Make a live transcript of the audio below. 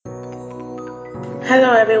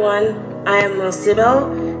Hello, everyone. I am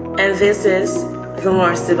Sibyl, and this is the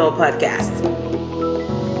More Sibyl podcast.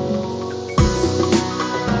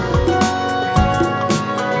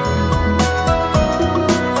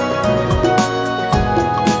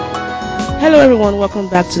 Hello, everyone. Welcome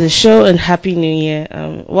back to the show and Happy New Year.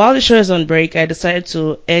 While the show is on break, I decided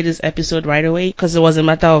to air this episode right away because it was a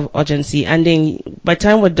matter of urgency. And then by the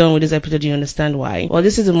time we're done with this episode, you understand why. Well,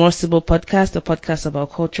 this is the More Sibyl podcast, a podcast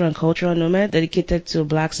about culture and cultural nomad dedicated to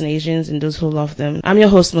Blacks and Asians and those who love them. I'm your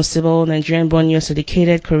host, Mo Sibyl, Nigerian born, US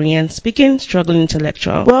educated, Korean speaking, struggling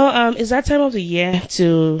intellectual. Well, it's that time of the year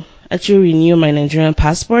to actually renew my Nigerian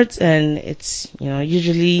passport, and it's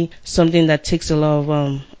usually something that takes a lot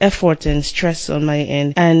of effort and stress on my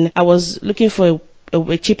end, and I was looking for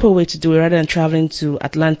a cheaper way to do it rather than traveling to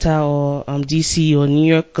Atlanta or DC or New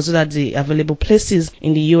York, because those are the available places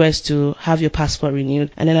in the US to have your passport renewed.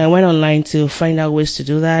 And then I went online to find out ways to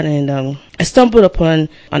do that, and I stumbled upon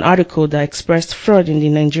an article that expressed fraud in the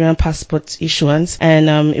Nigerian passport issuance,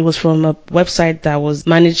 and it was from a website that was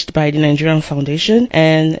managed by the Nigerian Foundation.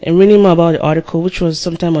 And reading more about the article, which was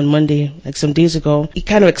sometime on Monday, like some days ago, it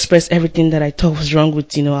kind of expressed everything that I thought was wrong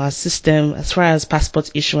with our system as far as passport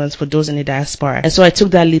issuance for those in the diaspora. And so I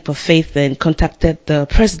took that leap of faith and contacted the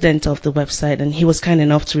president of the website, and he was kind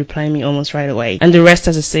enough to reply me almost right away. And the rest,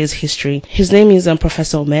 as I say, is history. His name is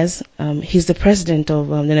Professor Umez. He's the president of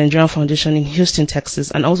the Nigerian Foundation in Houston,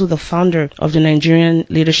 Texas, and also the founder of the Nigerian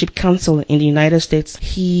Leadership Council in the United States.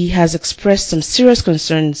 He has expressed some serious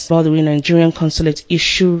concerns about the way Nigerian consulate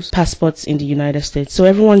issues passports in the United States. So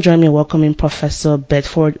everyone join me in welcoming Professor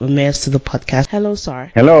Bedford Umez to the podcast. Hello, sir.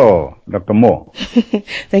 Hello, Dr. Mo.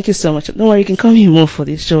 Thank you so much. Don't worry, you can call me Mo for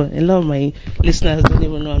this show. A lot of my listeners don't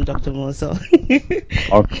even know I'm Dr. Mo, so.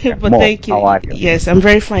 Okay. But Mo, thank you. how are you? Yes, I'm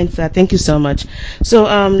very fine, sir. Thank you so much. So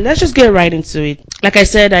let's just get right into it. Like I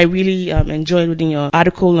said, I really enjoyed reading your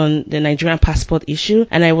article on the Nigerian passport issue,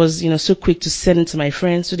 and I was so quick to send it to my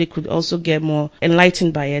friends so they could also get more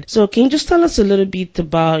enlightened by it. So can you just tell us a little bit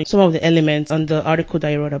about some of the elements on the article that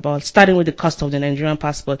you wrote about, starting with the cost of the Nigerian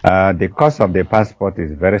passport? The cost of the passport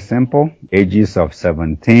is very simple. Ages of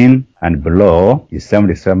 17 and below is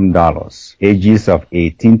 $77. Ages of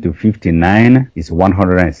 18 to 59 is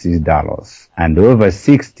 $106. And over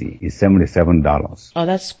 60 is $77. Oh,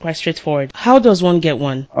 that's quite straightforward. How does one get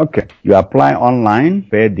one? Okay. You apply online,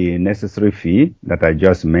 pay the necessary fee that I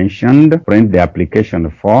just mentioned, print the application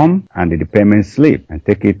form and the payment slip, and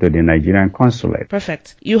take it to the Nigerian consulate.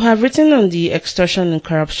 Perfect. You have written on the extortion and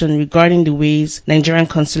corruption regarding the ways Nigerian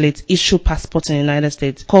consulates issue passports in the United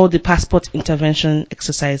States, called the Passport Intervention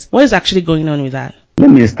Exercise. What is actually going on with that? Let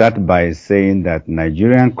me start by saying that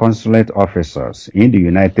Nigerian consulate officers in the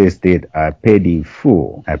United States are paid in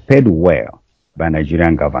full, are paid well by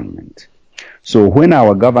Nigerian government. So when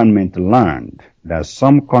our government learned that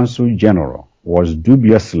some consul general was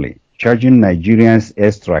dubiously charging Nigerians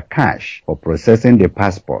extra cash for processing the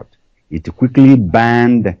passport, it quickly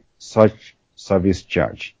banned such service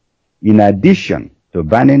charge. In addition to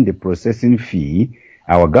banning the processing fee,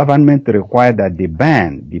 our government required that the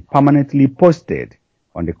ban be permanently posted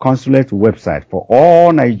on the consulate website for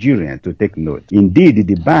all Nigerians to take note. Indeed,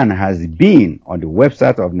 the ban has been on the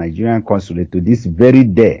website of Nigerian consulate to this very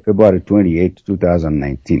day, February 28,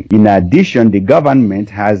 2019. In addition, the government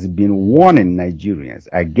has been warning Nigerians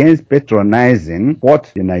against patronizing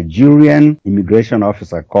what the Nigerian immigration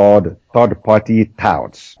officer called third-party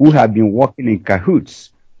touts, who have been working in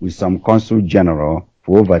cahoots with some consul general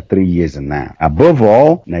for over 3 years now. Above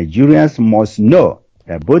all, Nigerians must know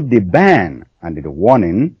that both the ban and the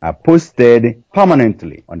warning are posted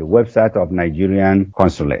permanently on the website of Nigerian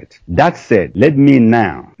consulate. That said, let me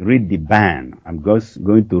now read the ban. I'm just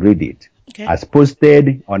going to read it. Okay. As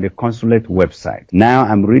posted on the consulate website. Now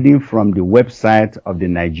I'm reading from the website of the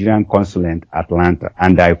Nigerian consulate, Atlanta,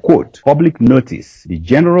 and I quote, "Public notice. The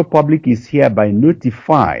general public is hereby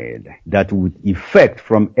notified that with effect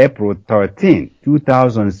from April 13,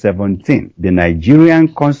 2017, the Nigerian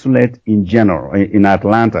consulate in general in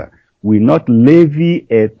Atlanta will not levy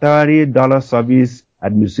a $30 service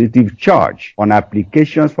administrative charge on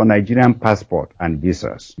applications for Nigerian passport and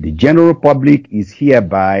visas. The general public is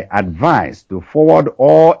hereby advised to forward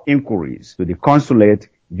all inquiries to the consulate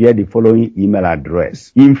via the following email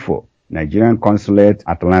address: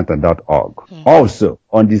 info@nigerianconsulate.atlanta.org. Also,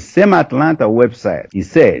 on the same Atlanta website, it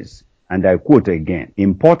says, and I quote again,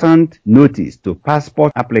 "Important notice to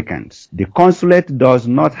passport applicants. The consulate does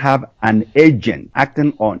not have an agent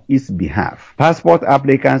acting on its behalf. Passport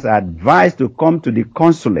applicants are advised to come to the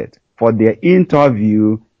consulate for their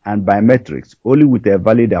interview and biometrics only with a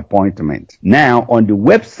valid appointment. Now, on the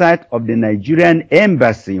website of the Nigerian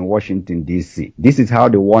Embassy in Washington, D.C., this is how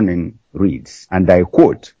the warning reads, and I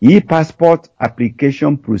quote, e-passport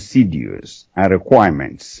application procedures and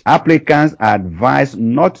requirements. Applicants are advised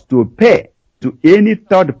not to pay to any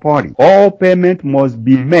third party. All payment must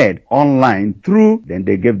be made online through, then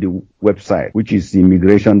they gave the website, which is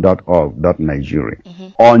immigration.org.nigeria.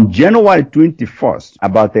 On January 21st,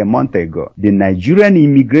 about a month ago, the Nigerian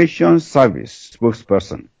Immigration Service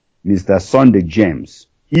spokesperson, Mr. Sunday James,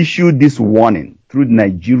 issued this warning through the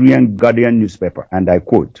Nigerian Guardian newspaper, and I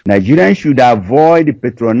quote, Nigerians should avoid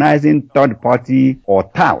patronizing third party or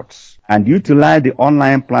touts and utilize the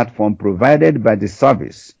online platform provided by the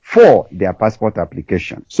service for their passport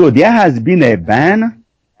application. So there has been a ban,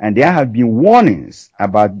 and there have been warnings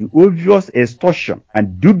about the obvious extortion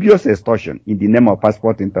and dubious extortion in the name of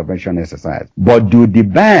passport intervention exercise. But do the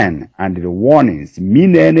ban and the warnings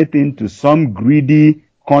mean anything to some greedy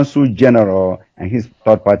consul general and his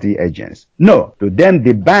third-party agents? No. To them,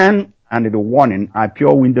 the ban and the warning are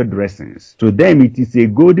pure window dressings. To them, it is a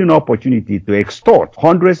golden opportunity to extort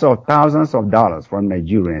hundreds of thousands of dollars from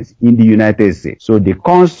Nigerians in the United States. So the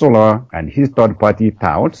consular and his third-party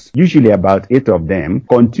touts, usually about 8 of them,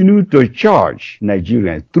 continue to charge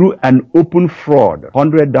Nigerians through an open fraud,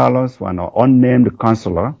 $100 for an unnamed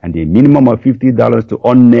consular and a minimum of $50 to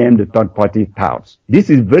unnamed third-party touts. This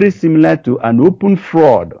is very similar to an open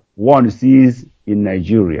fraud one sees in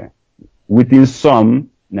Nigeria within some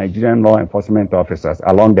Nigerian law enforcement officers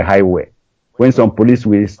along the highway. When some police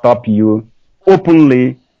will stop you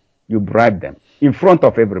openly, you bribe them in front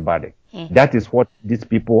of everybody. That is what these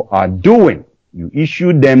people are doing. You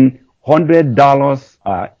issue them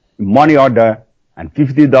 $100 money order and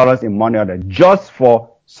 $50 in money order just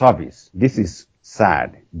for service. This is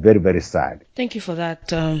sad, very, very sad. Thank you for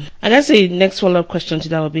that. I guess the next follow-up question to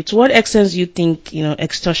that would be, to what extent do you think,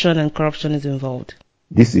 extortion and corruption is involved?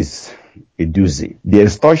 This is a doozy. The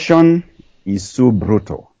extortion is so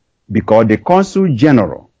brutal because the consul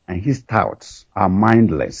general and his touts are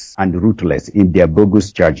mindless and ruthless in their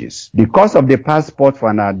bogus charges. The cost of the passport for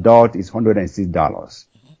an adult is $106.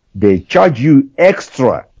 They charge you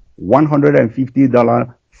extra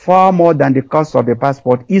 $150, far more than the cost of the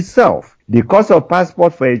passport itself. The cost of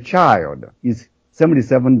passport for a child is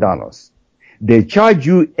 $77. They charge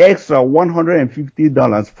you extra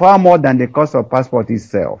 $150, far more than the cost of passport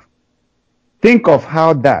itself. Think of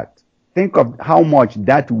how much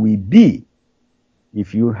that will be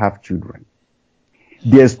if you have children.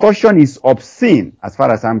 The extortion is obscene as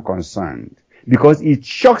far as I'm concerned because it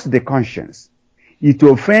shocks the conscience. It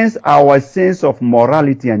offends our sense of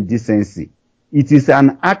morality and decency. It is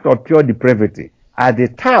an act of pure depravity, as the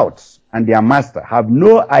touts and their master have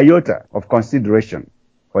no iota of consideration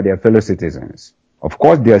for their fellow citizens. Of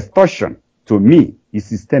course, the extortion, to me, is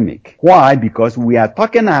systemic. Why? Because we are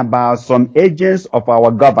talking about some agents of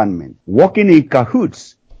our government working in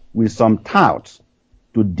cahoots with some touts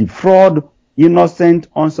to defraud innocent,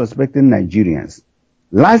 unsuspecting Nigerians.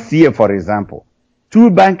 Last year, for example,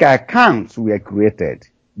 2 bank accounts were created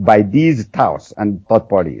by these touts and third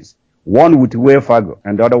parties. One with Wells Fargo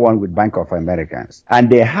and the other one with Bank of Americans. And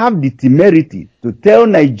they have the temerity to tell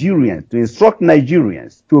Nigerians, to instruct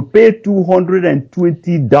Nigerians to pay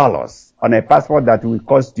 $220 on a passport that will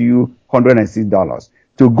cost you $106,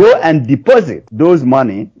 to go and deposit those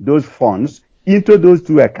funds into those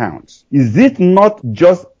 2 accounts. Is it not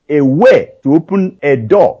just a way to open a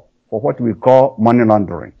door for what we call money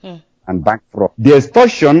laundering and bank fraud? The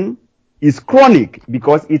extortion is chronic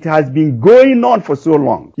because it has been going on for so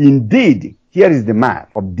long. Indeed, here is the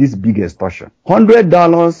math of this big extortion.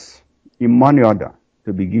 $100 in money order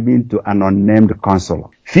to be given to an unnamed consular.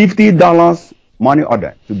 $50 money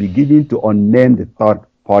order to be given to unnamed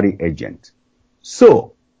third-party agent.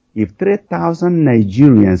 So, if 3,000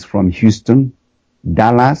 Nigerians from Houston,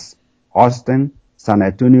 Dallas, Austin, San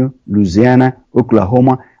Antonio, Louisiana,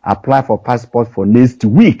 Oklahoma apply for passport for next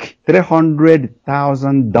week,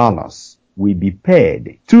 $300,000 will be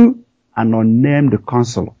paid to an unnamed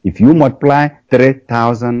consul. If you multiply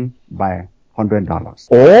 3,000 by $100,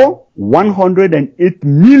 or 108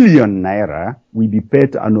 million naira will be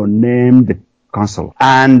paid to an unnamed consul,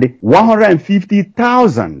 and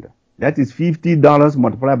 150,000, that is $50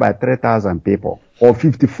 multiplied by 3,000 people, or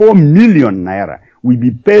 54 million naira will be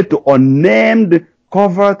paid to unnamed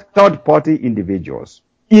covered third-party individuals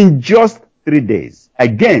in just 3 days.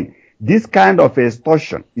 Again, this kind of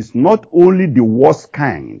extortion is not only the worst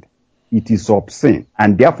kind, it is obscene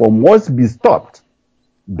and therefore must be stopped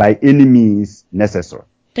by any means necessary.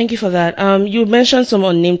 Thank you for that. You mentioned some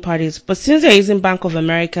unnamed parties, but since they're using Bank of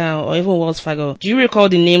America or even Wells Fargo, do you recall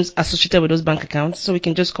the names associated with those bank accounts so we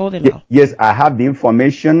can just call them now? Yes, I have the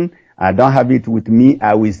information. I don't have it with me.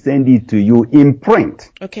 I will send it to you in print.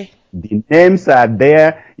 Okay. The names are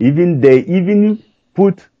there. They even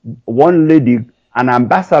put one lady, an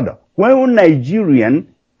ambassador. When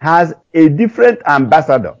Nigerian has a different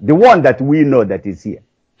ambassador, the one that we know that is here,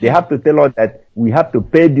 they have to tell us that we have to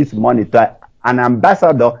pay this money to an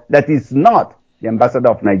ambassador that is not the ambassador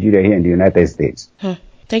of Nigeria here in the United States.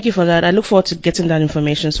 Thank you for that. I look forward to getting that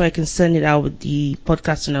information so I can send it out with the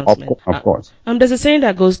podcast announcement. Of course. There's a saying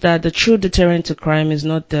that goes that the true deterrent to crime is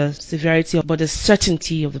not the severity but the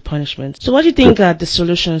certainty of the punishment. So what do you think are the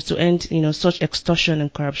solutions to end, such extortion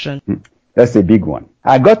and corruption? That's a big one.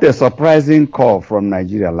 I got a surprising call from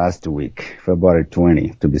Nigeria last week, February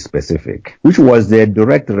 20, to be specific, which was a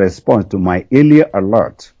direct response to my earlier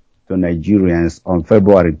alert to Nigerians on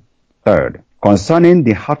February 3rd concerning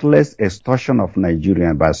the heartless extortion of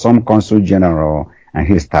Nigerians by some consul general and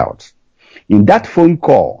his touts. In that phone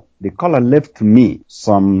call, the caller left me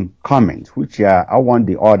some comments which I want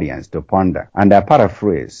the audience to ponder, and I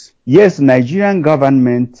paraphrase. Yes, Nigerian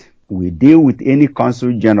government will deal with any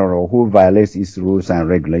consul general who violates its rules and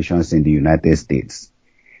regulations in the United States.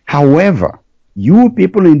 However, you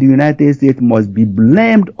people in the United States must be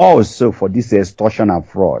blamed also for this extortion and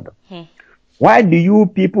fraud. Why do you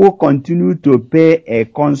people continue to pay a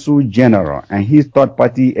consul general and his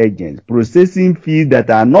third-party agents processing fees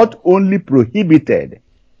that are not only prohibited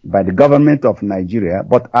by the government of Nigeria,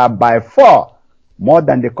 but are by far more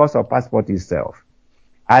than the cost of passport itself?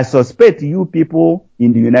 I suspect you people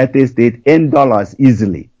in the United States earn dollars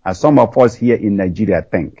easily, as some of us here in Nigeria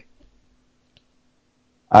think.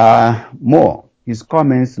 His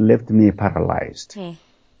comments left me paralyzed.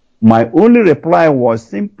 My only reply was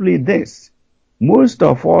simply this. Most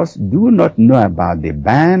of us do not know about the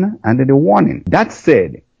ban and the warning. That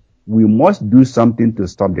said, we must do something to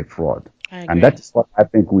stop the fraud. And that is what I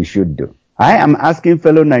think we should do. I am asking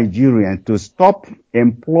fellow Nigerians to stop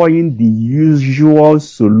employing the usual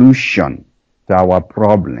solution to our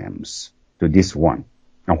problems to this one.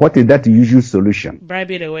 And what is that usual solution? Bribe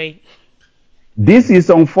it away. This is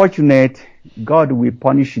unfortunate. God will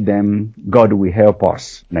punish them. God will help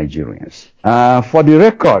us, Nigerians. For the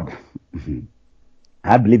record,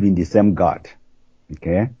 I believe in the same God,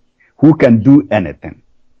 okay, who can do anything,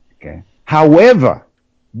 okay. However,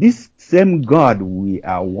 this same God we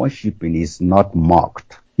are worshiping is not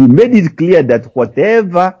mocked. He made it clear that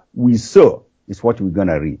whatever we sow is what we're going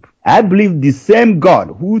to reap. I believe the same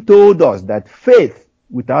God who told us that faith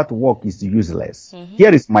without work is useless.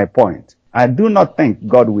 Here is my point. I do not think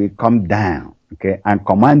God will come down, okay, and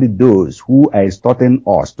command those who are extorting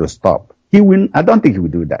us to stop. I don't think he will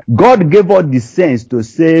do that. God gave us the sense to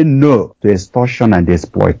say no to extortion and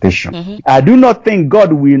exploitation. I do not think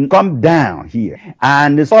God will come down here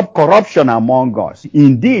and stop corruption among us.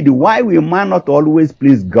 Indeed, why we might not always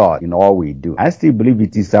please God in all we do, I still believe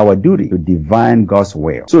it is our duty to divine God's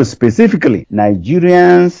will. So specifically,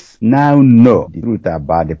 Nigerians now know the truth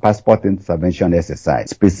about the passport intervention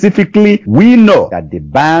exercise. Specifically, we know that the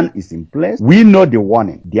ban is in place. We know the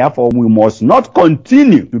warning. Therefore, we must not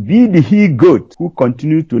continue to be the he-goat who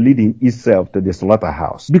continue to lead itself to the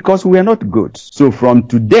slaughterhouse, because we are not goats. So from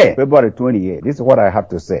today, February 28th, this is what I have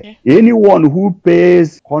to say. Anyone who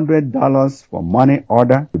pays $100 for money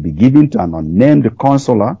order to be given to an unnamed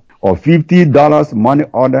consular, or $50 money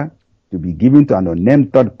order to be given to an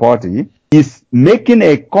unnamed third party, is making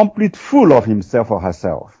a complete fool of himself or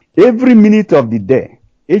herself. Every minute of the day,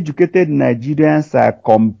 educated Nigerians are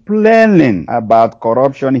complaining about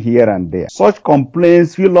corruption here and there. Such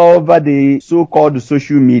complaints fill over the so-called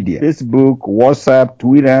social media, Facebook, WhatsApp,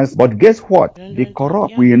 Twitter. But guess what? The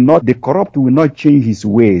corrupt will not change his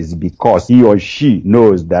ways because he or she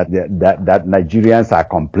knows that Nigerians are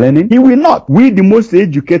complaining. He will not. We, the most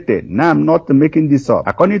educated, now I'm not making this up.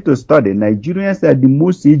 According to a study, Nigerians are the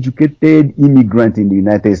most educated immigrants in the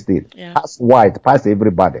United States. Pass white, pass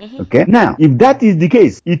everybody. Okay? Now, if that is the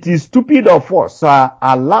case, it is stupid of us to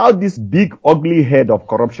allow this big ugly head of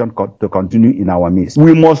corruption to continue in our midst.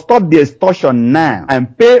 We must stop the extortion now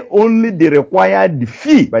and pay only the required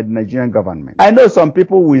fee by the Nigerian government. I know some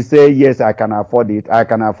people will say, yes, I can afford it. I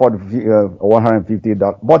can afford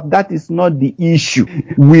 $150. But that is not the issue.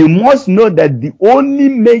 We must know that the only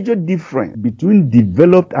major difference between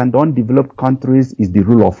developed and undeveloped countries is the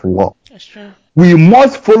rule of law. That's true. We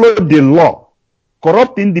must follow the law.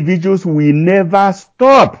 Corrupt individuals will never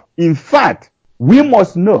stop. In fact, we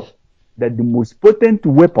must know that the most potent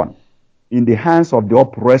weapon in the hands of the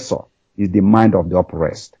oppressor is the mind of the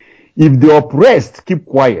oppressed. If the oppressed keep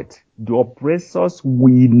quiet, the oppressors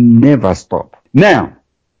will never stop. Now,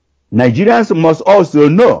 Nigerians must also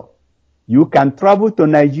know you can travel to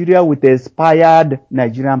Nigeria with an expired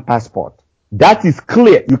Nigerian passport. That is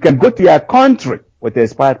clear. You can go to your country with an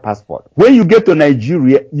expired passport. When you get to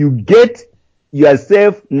Nigeria, you get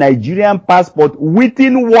yourself Nigerian passport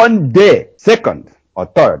within 1 day. Second or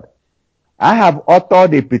third, I have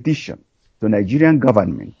authored a petition to Nigerian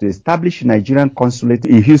government to establish Nigerian consulate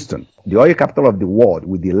in Houston, the oil capital of the world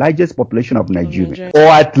with the largest population of Nigeria, or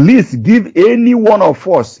at least give any one of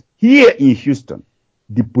us here in Houston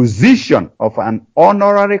the position of an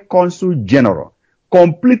honorary consul general,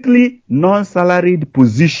 completely non-salaried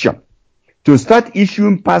position, to start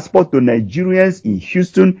issuing passport to Nigerians in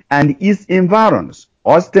Houston and its environs,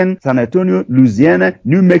 Austin, San Antonio, Louisiana,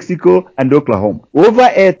 New Mexico, and Oklahoma. Over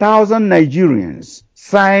 1,000 Nigerians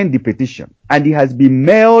signed the petition, and it has been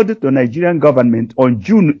mailed to Nigerian government on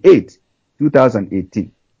June 8,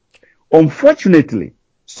 2018. Unfortunately,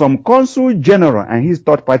 some consul general and his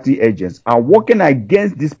third-party agents are working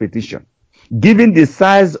against this petition, given the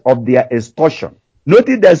size of their extortion.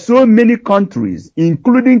 Notice that so many countries,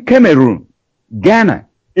 including Cameroon, Ghana,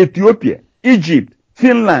 Ethiopia, Egypt,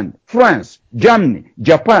 Finland, France, Germany,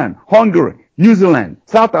 Japan, Hungary, New Zealand,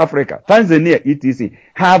 South Africa, Tanzania, etc.,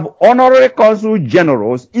 have honorary consul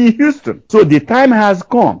generals in Houston. So the time has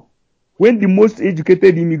come when the most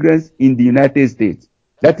educated immigrants in the United States,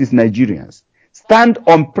 that is Nigerians, stand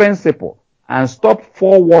on principle and stop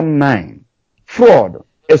 419, fraud,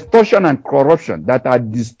 extortion, and corruption that are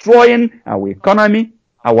destroying our economy,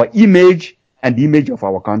 our image, and the image of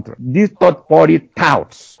our country. These third-party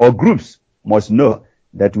touts or groups must know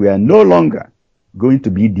that we are no longer going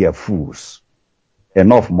to be their fools.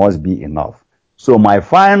 Enough must be enough. So my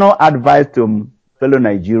final advice to fellow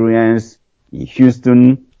Nigerians in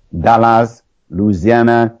Houston, Dallas,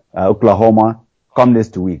 Louisiana, Oklahoma, come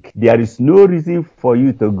next week. There is no reason for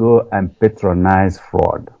you to go and patronize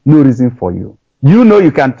fraud. No reason for you. You know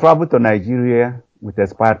you can travel to Nigeria with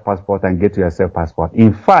expired passport and get yourself passport.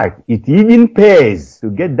 In fact, it even pays to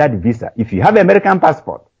get that visa. If you have American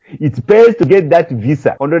passport, it pays to get that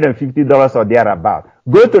visa, $150 or thereabout.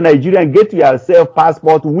 Go to Nigeria and get yourself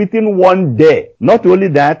passport within 1 day. Not only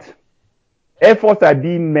that, efforts are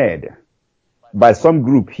being made by some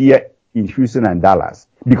group here in Houston and Dallas,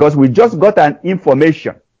 because we just got an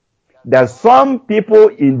information that some people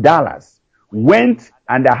in Dallas went,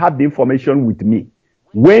 and I have the information with me,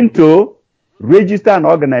 went to register an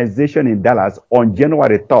organization in Dallas on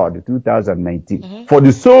January 3rd, 2019, for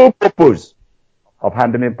the sole purpose of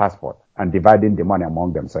handling passport and dividing the money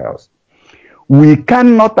among themselves. We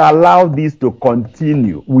cannot allow this to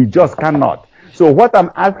continue. We just cannot. So what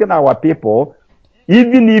I'm asking our people,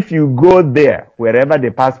 even if you go there, wherever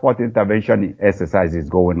the passport intervention exercise is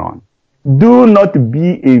going on, do not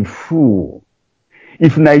be a fool.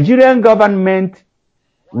 If Nigerian government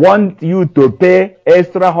want you to pay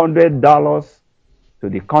extra $100 to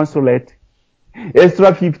the consulate,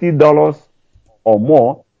 extra $50 or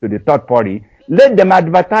more to the third party, let them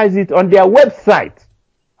advertise it on their website,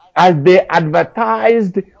 as they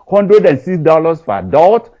advertised $106 for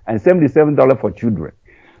adults and $77 for children.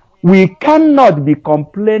 We cannot be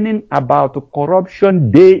complaining about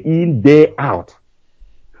corruption day in, day out,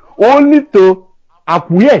 only to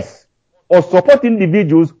acquiesce or support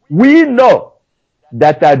individuals we know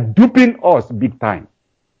that are duping us big time.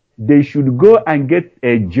 They should go and get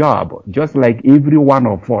a job just like every one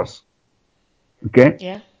of us. Okay?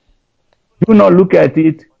 Yeah. Do not look at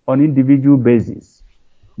it on individual basis.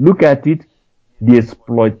 Look at it, the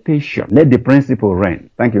exploitation. Let the principle reign.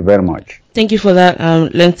 Thank you very much. Thank you for that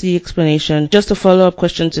lengthy explanation. Just a follow-up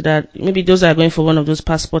question to that. Maybe those are going for one of those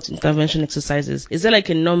passport intervention exercises. Is there like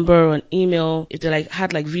a number or an email, if they like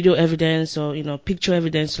had like video evidence or, picture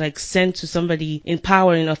evidence like sent to somebody in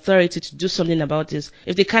power, in authority to do something about this?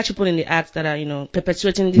 If they catch people in the acts that are,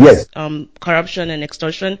 perpetuating this corruption and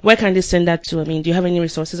extortion, where can they send that to? I mean, do you have any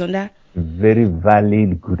resources on that? Very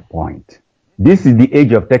valid, good point. This is the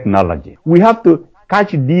age of technology. We have to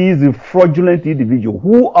catch these fraudulent individuals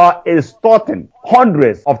who are extorting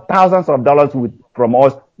hundreds of thousands of dollars from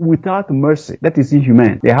us without mercy. That is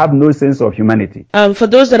inhumane. They have no sense of humanity. For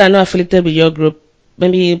those that are not affiliated with your group,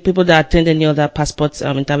 maybe people that attend any other passport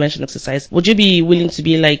intervention exercise, would you be willing to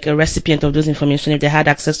be like a recipient of those information if they had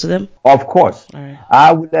access to them? Of course. All right.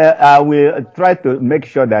 I will try to make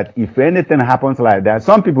sure that if anything happens like that,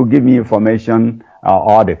 some people give me information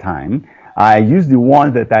all the time. I use the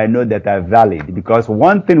ones that I know that are valid, because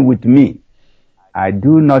one thing with me, I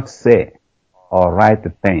do not say or write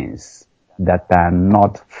things that are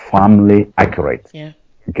not firmly accurate. Yeah.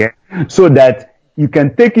 Okay? So that You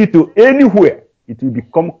can take it to anywhere. It will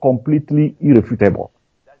become completely irrefutable.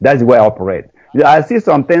 That's the way I operate. I see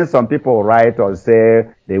sometimes some people write or say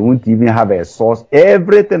they won't even have a source.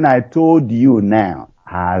 Everything I told you now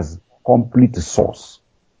has complete source.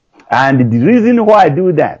 And the reason why I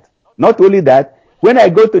do that, not only that, when I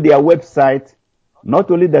go to their website,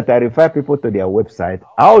 not only that I refer people to their website,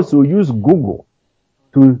 I also use Google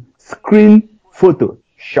to screen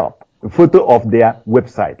Photoshop a photo of their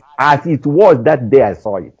website as it was that day I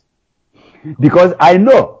saw it. Because I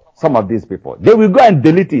know some of these people, they will go and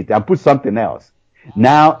delete it and put something else.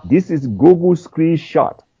 Now, this is Google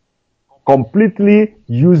screenshot, completely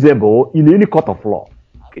usable in any court of law.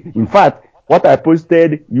 In fact, what I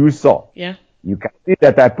posted, you saw. Yeah. You can see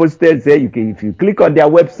that I posted, say, if you click on their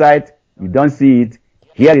website, you don't see it.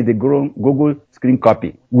 Here is the Google screen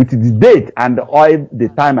copy with the date and all the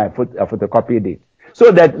time I photocopied it.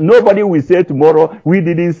 So that nobody will say tomorrow, we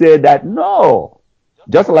didn't say that. No.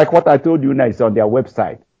 Just like what I told you now, it's on their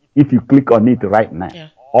website. If you click on it right now, Yeah.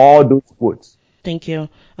 all those quotes. Thank you.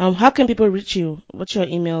 How can people reach you? What's your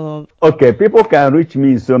email? Okay, people can reach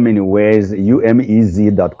me in so many ways.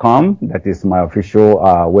 umez.com. That is my official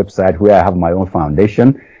website where I have my own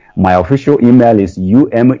foundation. My official email is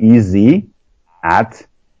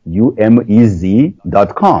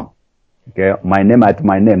umez@umez.com. Okay, my name at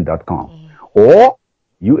myname.com. Or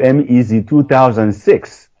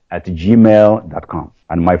umez2006@gmail.com.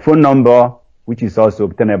 And my phone number, which is also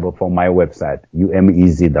obtainable from my website,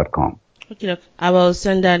 umez.com. Okay, look, I will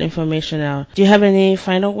send that information out. Do you have any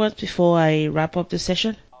final words before I wrap up the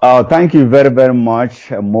session? Oh, thank you very, very much,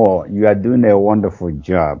 Mo. You are doing a wonderful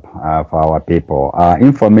job for our people.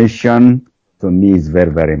 Information to me is very,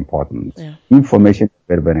 very important. Yeah. Information is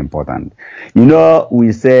very, very important. You know,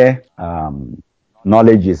 we say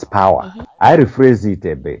knowledge is power. Mm-hmm. I rephrase it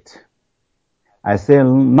a bit. I say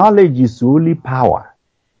knowledge is only power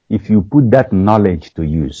if you put that knowledge to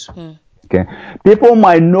use. Okay. People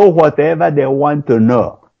might know whatever they want to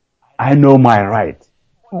know. I know my right.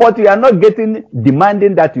 But you are not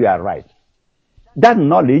demanding that you are right. That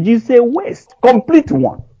knowledge is a waste, complete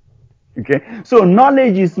one. Okay. So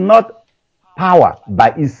knowledge is not power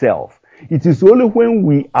by itself. It is only when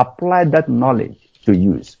we apply that knowledge to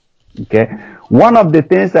use. Okay. One of the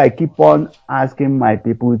things I keep on asking my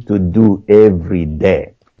people to do every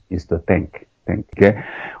day is to think. Okay.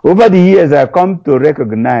 Over the years, I've come to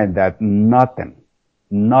recognize that nothing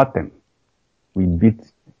will beat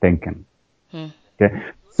thinking. Okay.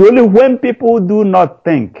 So only when people do not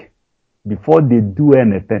think before they do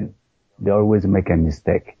anything, they always make a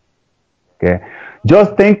mistake. Okay.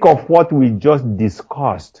 Just think of what we just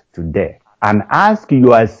discussed today and ask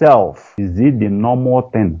yourself, is it the normal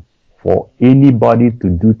thing for anybody to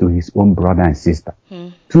do to his own brother and sister?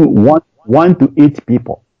 One to 8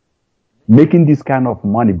 people making this kind of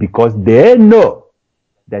money because they know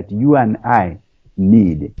that you and I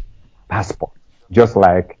need passport, just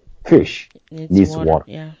like fish needs water.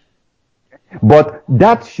 Yeah. But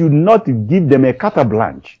that should not give them a carte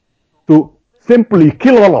blanche to simply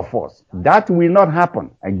kill all of us. That will not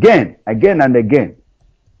happen. Again and again.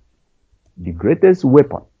 The greatest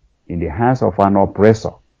weapon in the hands of an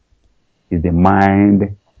oppressor is the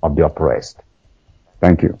mind of the oppressed.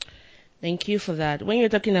 Thank you. Thank you for that. When you're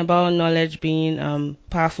talking about knowledge being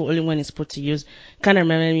powerful only when it's put to use, kind of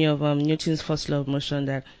reminded me of Newton's first law of motion,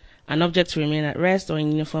 that an object will remain at rest or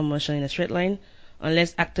in uniform motion in a straight line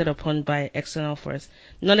unless acted upon by external force.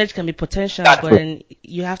 Knowledge can be potential, but then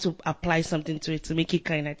you have to apply something to it to make it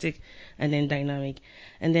kinetic and then dynamic.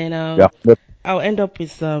 And then I'll end up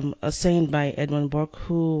with a saying by Edmund Burke,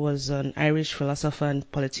 who was an Irish philosopher and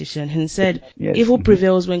politician. He said, evil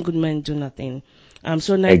prevails when good men do nothing.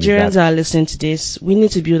 So Nigerians are listening to this. We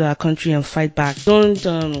need to build our country and fight back. Don't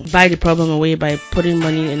buy the problem away by putting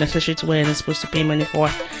money in a to where you're not supposed to pay money for.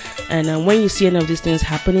 And when you see any of these things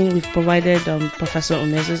happening, we've provided Professor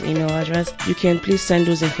Umez's email address. You can please send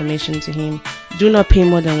those information to him. Do not pay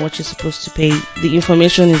more than what you're supposed to pay. The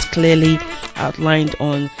information is clearly outlined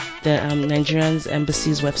on the Nigerian's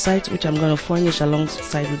embassy's website, which I'm going to furnish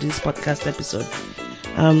alongside with this podcast episode.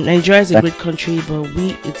 Nigeria is a great country, but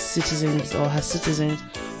we, its citizens or her citizens,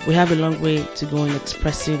 we have a long way to go in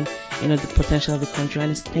expressing, the potential of the country.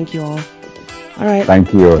 And thank you all. All right.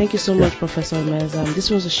 Thank you. Thank you so much, Professor Umez. This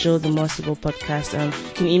was a show, the More Civil Podcast. You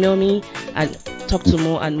can email me at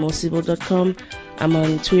talktomo@mosibyl.com. I'm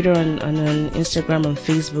on Twitter and on Instagram and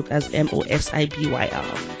Facebook as MOSIBYL.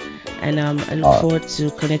 And I look forward to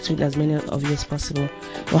connecting with as many of you as possible.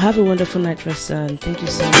 Well, have a wonderful night rest, and thank you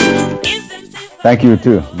so much. Thank you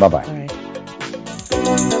too. Bye-bye. All right.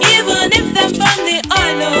 Even if them burn the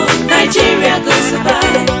oil, Nigeria go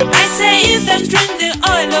survive. I say if them drink the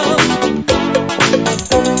oil,